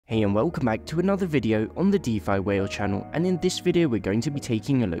Hey and welcome back to another video on the DeFi Whale channel, and in this video we're going to be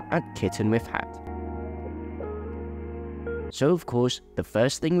taking a look at Kittenwifhat. So of course, the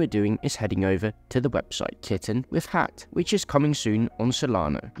first thing we're doing is heading over to the website Kittenwifhat, which is coming soon on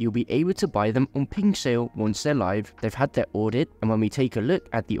Solana. You'll be able to buy them on pink sale once they're live. They've had their audit, and when we take a look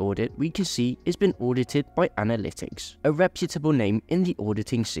at the audit, we can see it's been audited by Analytics, a reputable name in the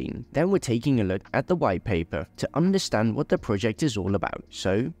auditing scene. Then we're taking a look at the white paper to understand what the project is all about.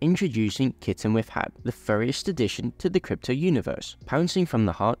 So, introducing Kittenwifhat, the furriest addition to the crypto universe, pouncing from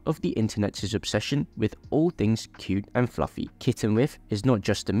the heart of the internet's obsession with all things cute and fluffy. KITTENWIF is not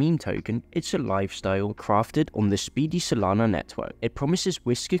just a meme token, it's a lifestyle crafted on the SPEEDY Solana network. It promises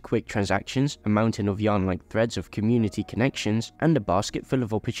whisker-quick transactions, a mountain of yarn-like threads of community connections, and a basket full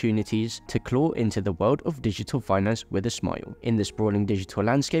of opportunities to claw into the world of digital finance with a smile. In this sprawling digital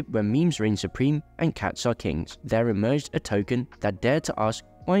landscape where memes reign supreme and cats are kings, there emerged a token that dared to ask,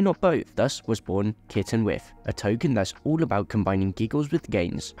 why not both? Thus was born KITTENWIF, a token that's all about combining giggles with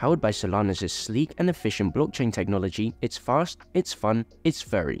gains. Powered by Solana's sleek and efficient blockchain technology, it's fast, it's fun, it's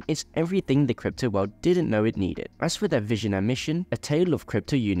furry. It's everything the crypto world didn't know it needed. As for their vision and mission, a tale of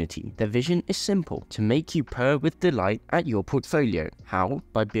crypto unity. Their vision is simple, to make you purr with delight at your portfolio. How?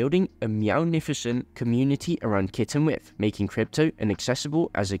 By building a meownificent community around KITTENWIF, making crypto accessible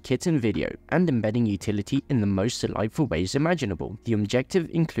as a kitten video, and embedding utility in the most delightful ways imaginable. The objective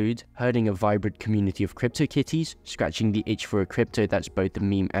include herding a vibrant community of crypto kitties, scratching the itch for a crypto that's both a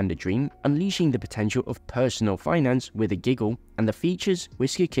meme and a dream, unleashing the potential of personal finance with a giggle, and the features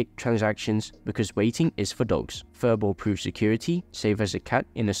whisker-quick transactions because waiting is for dogs, furball-proof security, save as a cat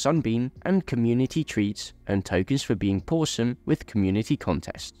in a sunbeam, and community treats, earn tokens for being pawsome with community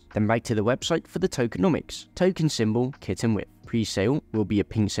contests. Then back to the website for the tokenomics. Token symbol KITTENWIF. Pre-sale will be a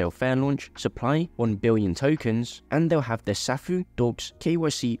pink sale fair launch, supply 1 billion tokens, and they'll have their SAFU, docs,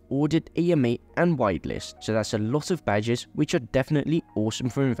 KYC, audit, AMA, and whitelist. So that's a lot of badges, which are definitely awesome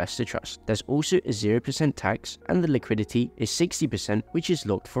for investor trust. There's also a 0% tax, and the liquidity is 60%, which is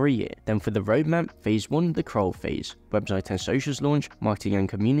locked for a year. Then for the roadmap, phase 1, the crawl phase, website and socials launch, marketing and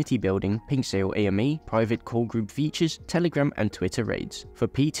community building, pink sale AMA, private call group features, Telegram and Twitter raids. For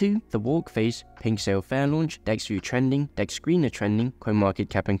P2, the walk phase, pink sale fair launch, DEX view trending, DEX screener trending,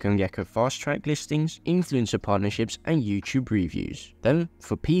 CoinMarketCap and CoinGecko fast track listings, influencer partnerships, and YouTube reviews. Then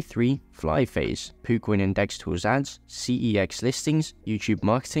for P3, fly phase, PooCoin and DEX tools ads, CEX listings, YouTube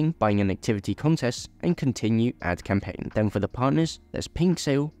marketing, buying and activity contests, and continue ad campaign. Then for the partners, there's pink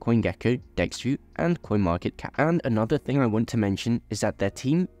sale, CoinGecko, DEXView, and CoinMarketCap. And another thing I want to mention is that their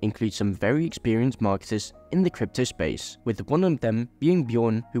team includes some very experienced marketers in the crypto space, with one of them being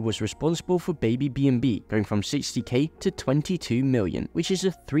Bjorn, who was responsible for Baby BNB going from 60k to 22 million, which is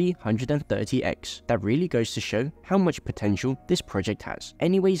a 330x. That really goes to show how much potential this project has.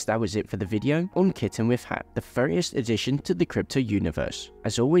 Anyways, that was it for the video on Kittenwifhat, the furriest addition to the crypto universe.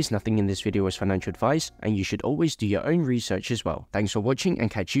 As always, nothing in this video was financial advice, and you should always do your own research as well. Thanks for watching, and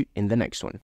catch you in the next one.